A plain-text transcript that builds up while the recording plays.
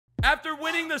After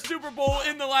winning the Super Bowl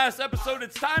in the last episode,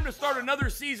 it's time to start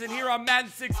another season here on Madden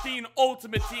 16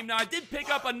 Ultimate Team. Now, I did pick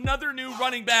up another new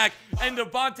running back and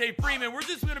Devontae Freeman. We're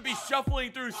just going to be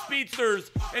shuffling through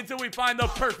speedsters until we find the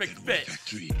perfect fit.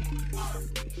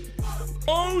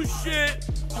 Oh, shit.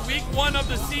 Week 1 of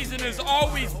the season is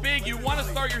always big. You want to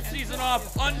start your season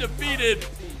off undefeated.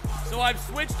 So I've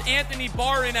switched Anthony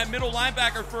Barr in at middle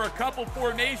linebacker for a couple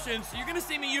formations. So you're going to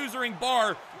see me using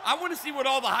Barr. I want to see what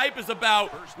all the hype is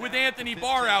about with Anthony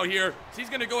Barr out here. So he's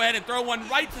going to go ahead and throw one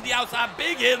right to the outside.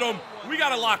 Big hit him. We got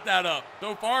to lock that up.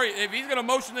 So far, if he's going to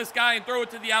motion this guy and throw it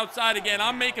to the outside again,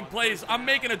 I'm making plays. I'm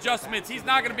making adjustments. He's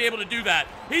not going to be able to do that.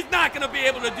 He's not going to be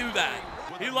able to do that.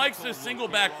 He likes this single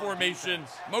back formation.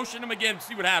 Motion him again,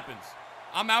 see what happens.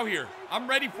 I'm out here. I'm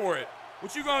ready for it.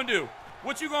 What you going to do?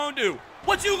 What you going to do?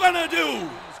 What you going to do?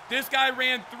 This guy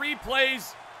ran 3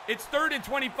 plays. It's 3rd and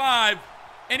 25,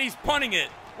 and he's punting it.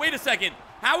 Wait a second.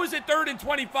 How is it 3rd and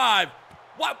 25?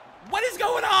 What is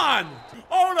going on?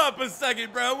 Hold up a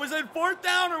second, bro. Was it 4th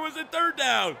down or was it 3rd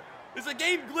down? Is the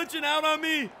game glitching out on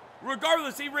me?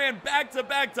 Regardless, he ran back to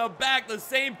back to back the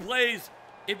same plays.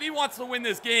 If he wants to win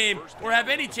this game or have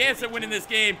any chance at winning this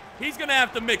game, he's going to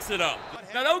have to mix it up.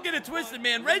 Now, don't get it twisted,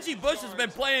 man. Reggie Bush has been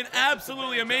playing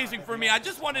absolutely amazing for me. I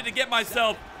just wanted to get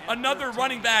myself another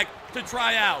running back to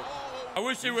try out. I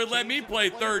wish they would let me play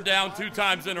 3rd down 2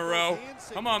 times in a row.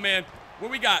 Come on, man. What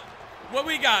we got? What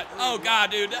we got? Oh,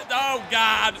 God, dude. Oh,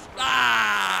 God.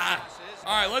 Ah!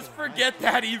 All right, let's forget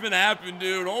that even happened,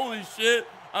 dude. Holy shit.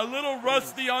 A little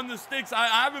rusty on the sticks. I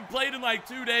haven't played in like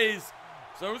 2 days.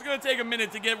 So it's going to take a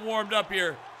minute to get warmed up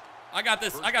here. I got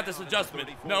this adjustment.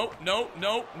 No.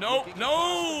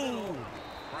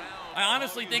 I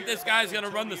honestly think this guy's going to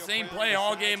run the same play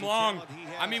all game long.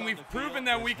 I mean, we've proven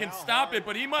that we can stop it,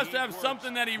 but he must have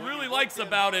something that he really likes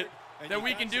about it that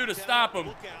we can do to stop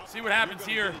him. See what happens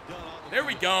here. There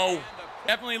we go.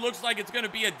 Definitely looks like it's going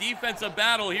to be a defensive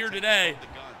battle here today.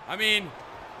 I mean,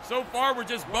 so far we're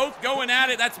just both going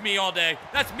at it. That's me all day.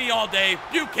 That's me all day.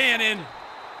 Buchanan.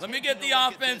 Let me get the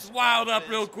offense wild up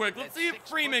real quick. Let's see if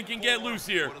Freeman can get loose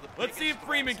here. Let's see if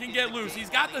Freeman can get loose. He's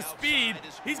got the speed.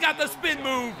 He's got the spin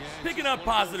move, picking up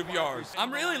positive yards.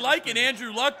 I'm really liking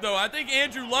Andrew Luck, though. I think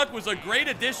Andrew Luck was a great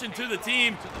addition to the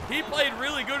team. He played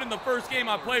really good in the first game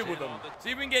I played with him.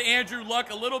 See if we can get Andrew Luck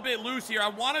a little bit loose here. I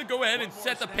want to go ahead and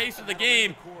set the pace of the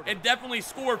game and definitely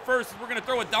score first. We're going to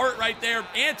throw a dart right there.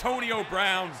 Antonio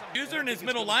Brown. User in his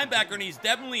middle linebacker, and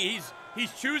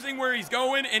he's choosing where he's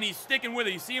going, and he's sticking with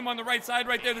it. You see him on the right side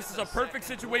right there? This is a perfect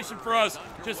situation for us.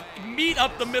 Just meet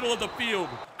up the middle of the field.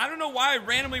 I don't know why I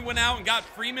randomly went out and got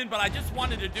Freeman, but I just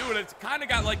wanted to do it. It's kind of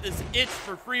got like this itch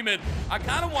for Freeman. I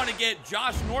kind of want to get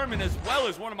Josh Norman as well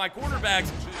as one of my quarterbacks,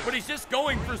 but he's just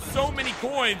going for so many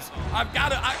coins. I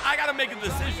gotta make a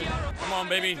decision. Come on,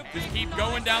 baby. Just keep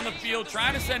going down the field,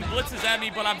 trying to send blitzes at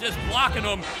me, but I'm just blocking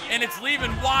them, and it's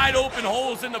leaving wide open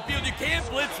holes in the field. You can't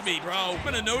blitz me, bro. I'm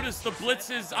going to notice the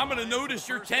blitzes. I'm going to notice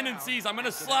your tendencies. I'm going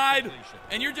to slide,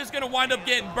 and you're just going to wind up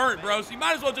getting burnt, bro. So you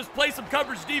might as well just play some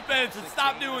coverage defense and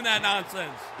stop doing that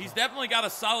nonsense. He's definitely got a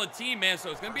solid team, man,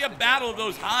 so it's going to be a battle of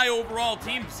those high overall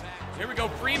teams. Here we go,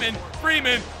 Freeman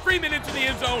into the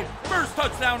end zone. First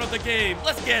touchdown of the game.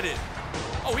 Let's get it.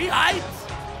 Oh, he hyped.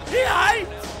 He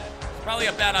hyped. Probably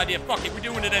a bad idea. Fuck it, we're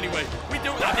doing it anyway.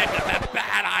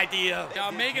 Bad idea. Now,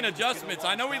 I'm making adjustments.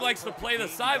 I know he likes to play the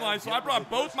sidelines, so I brought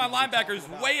both my linebackers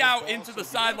way out into the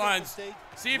sidelines.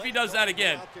 See if he does that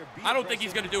again. I don't think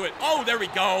he's going to do it. Oh, there we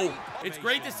go. It's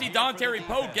great to see Dontari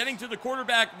Poe getting to the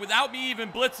quarterback without me even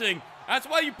blitzing. That's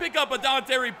why you pick up a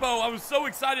Dontari Poe. I was so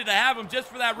excited to have him just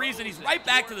for that reason. He's right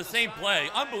back to the same play.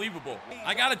 Unbelievable.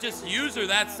 I got to just user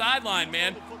that sideline,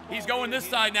 man. He's going this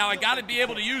side now. I got to be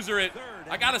able to user it.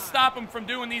 I got to stop him from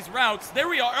doing these routes. There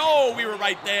we are. Oh, we were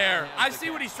right there. I see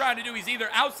what he's trying to do. He's either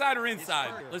outside or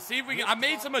inside. Let's see if we can. I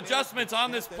made some adjustments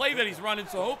on this play that he's running,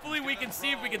 so hopefully we can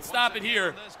see if we can stop it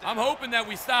here. I'm hoping that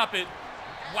we stop it.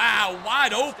 Wow,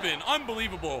 wide open.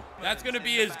 Unbelievable. That's going to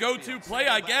be his go-to play,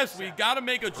 I guess. We got to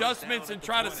make adjustments and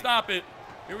try to stop it.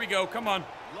 Here we go. Come on.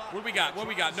 What do we got? What do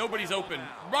we got? Nobody's open.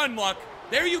 Run, Luck.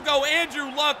 There you go,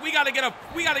 Andrew Luck. We gotta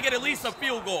get at least a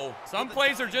field goal. Some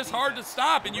plays are just hard to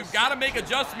stop, and you've got to make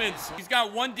adjustments. He's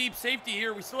got one deep safety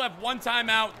here. We still have one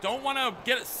timeout. Don't want to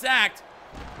get it sacked.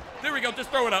 There we go. Just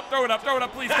throw it up. Throw it up. Throw it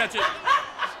up. Please catch it.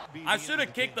 I should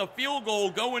have kicked the field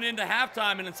goal going into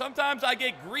halftime, and then sometimes I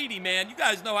get greedy, man. You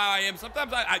guys know how I am.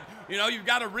 Sometimes you know, you've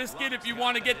got to risk it if you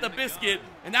want to get the biscuit,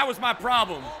 and that was my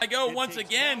problem. I go once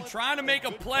again, trying to make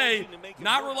a play,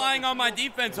 not relying on my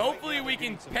defense. Hopefully we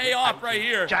can pay off right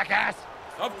here. Jackass.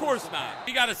 Of course not.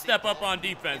 We got to step up on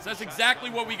defense. That's exactly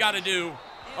what we got to do.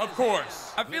 Of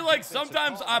course. I feel like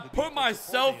sometimes I put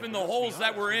myself in the holes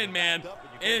that we're in, man.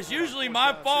 And it's usually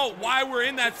my fault why we're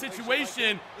in that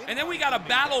situation. And then we got to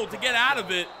battle to get out of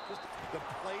it.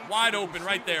 Wide open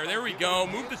right there. There we go.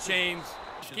 Move the chains.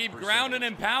 Just keep grounding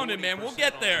and pounding, man. We'll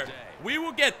get there. We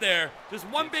will get there. Just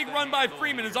one big run by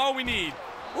Freeman is all we need.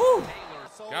 Woo!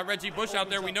 Got Reggie Bush out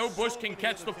there. We know Bush can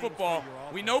catch the football.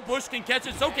 We know Bush can catch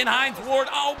it. So can Hines Ward.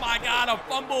 Oh, my God, a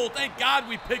fumble. Thank God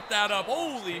we picked that up.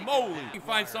 Holy moly. We can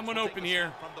find someone open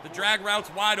here. The drag route's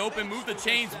wide open. Move the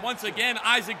chains once again.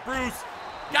 Isaac Bruce.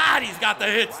 God, he's got the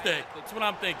hit stick. That's what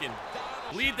I'm thinking.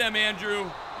 Lead them, Andrew.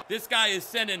 This guy is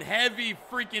sending heavy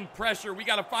freaking pressure. We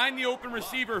got to find the open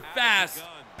receiver fast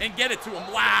and get it to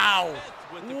him. Wow.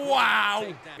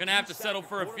 Wow. Gonna have to settle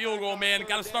for a field goal, man.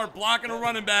 Got to start blocking a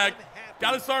running back.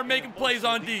 Got to start making plays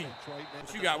on D.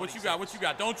 What you got? What you got? What you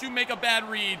got? Don't you make a bad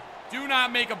read. Do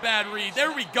not make a bad read.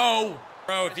 There we go.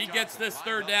 Bro, if he gets this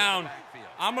third down,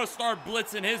 I'm going to start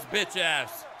blitzing his bitch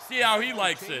ass. See how he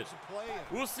likes it.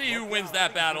 We'll see who wins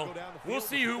that battle. We'll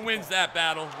see who wins that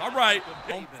battle. All right.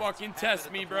 Don't fucking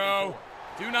test me, bro.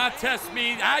 Do not test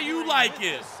me. How you like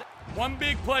it. One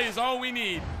big play is all we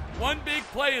need. One big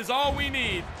play is all we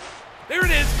need. There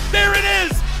it is. There it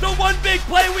is. The one big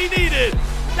play we needed.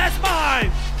 That's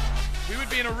mine. We would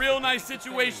be in a real nice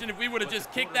situation if we would have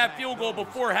just kicked that field goal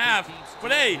before half.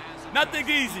 But hey, nothing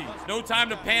easy. No time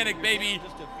to panic, baby.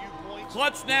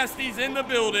 Clutch Nasty's in the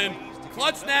building.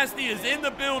 Clutch Nasty is in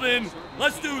the building.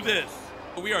 Let's do this.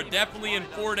 We are definitely in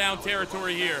 4-down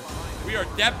territory here. We are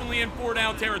definitely in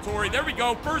 4-down territory. There we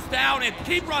go. First down and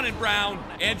keep running, Brown.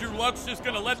 Andrew Luck's just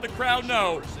going to let the crowd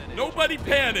know. Nobody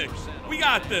panic. We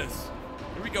got this.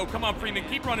 Here we go. Come on, Freeman.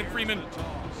 Keep running, Freeman.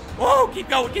 Whoa, keep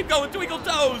going, twinkle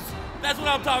toes. That's what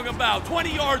I'm talking about.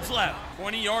 20 yards left.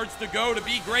 20 yards to go to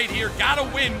be great here. Gotta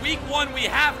win. Week 1, we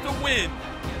have to win.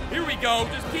 Here we go.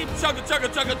 Just keep chugga.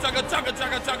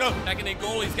 Second and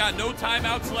goal. He's got no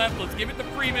timeouts left. Let's give it to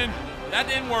Freeman. That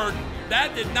didn't work.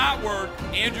 That did not work.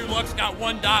 Andrew Luck's got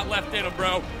 1 dot left in him,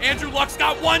 bro. Andrew Luck's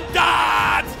got 1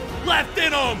 dot left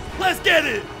in him. Let's get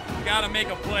it. Gotta make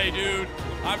a play, dude.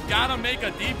 I've gotta make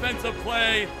a defensive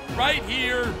play right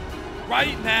here.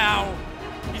 Right now.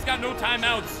 He's got no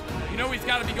timeouts. You know he's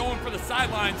got to be going for the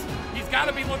sidelines. He's got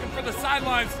to be looking for the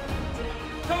sidelines.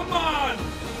 Come on.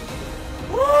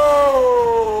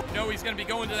 Woo! You know he's going to be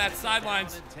going to that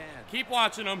sidelines. Keep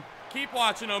watching him. Keep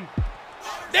watching him.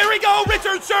 There we go.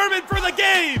 Richard Sherman for the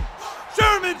game.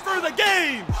 Sherman for the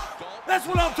game. That's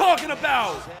what I'm talking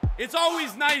about. It's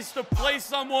always nice to play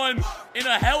someone in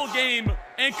a hell game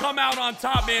and come out on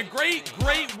top, man. Great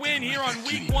win here on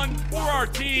week 1 for our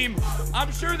team. I'm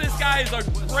sure this guy is a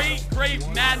great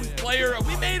Madden player.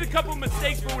 We made a couple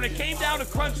mistakes, but when it came down to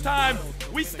crunch time,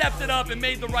 we stepped it up and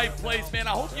made the right plays, man.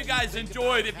 I hope you guys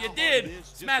enjoyed. If you did,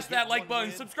 smash that like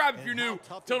button. Subscribe if you're new.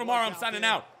 Till tomorrow, I'm signing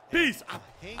out. Peace.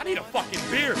 I need a fucking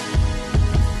beer.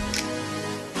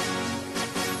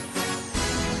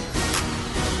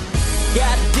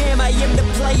 Goddamn, I am the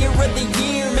player of the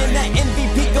year. Man, the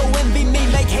MVP go envy me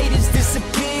like haters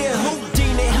disappear.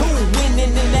 Houdini, who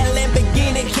winning in that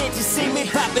Lamborghini? Can't you see me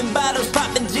popping bottles,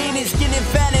 popping genies, getting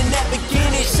fat in that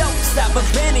bikini? Showstopper,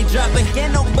 penny dropping,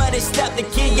 can't nobody stop the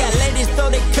king. Got ladies throw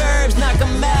their curves, knock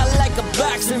them out like a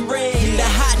boxing ring.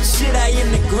 The hot shit, I am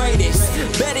the greatest.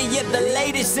 Better yet, the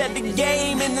latest at the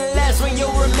game. And the last one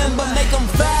you'll remember, make them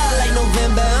foul like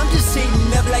November. I'm just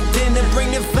heating up like dinner,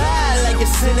 bring the fire like a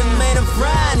cinnamon. I'm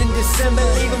frying in December,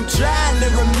 leave them trying to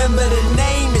remember the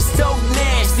name. It's Toke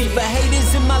Nasty. For haters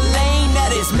in my lane,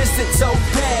 that is Mr. Toke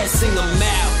passing them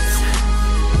out.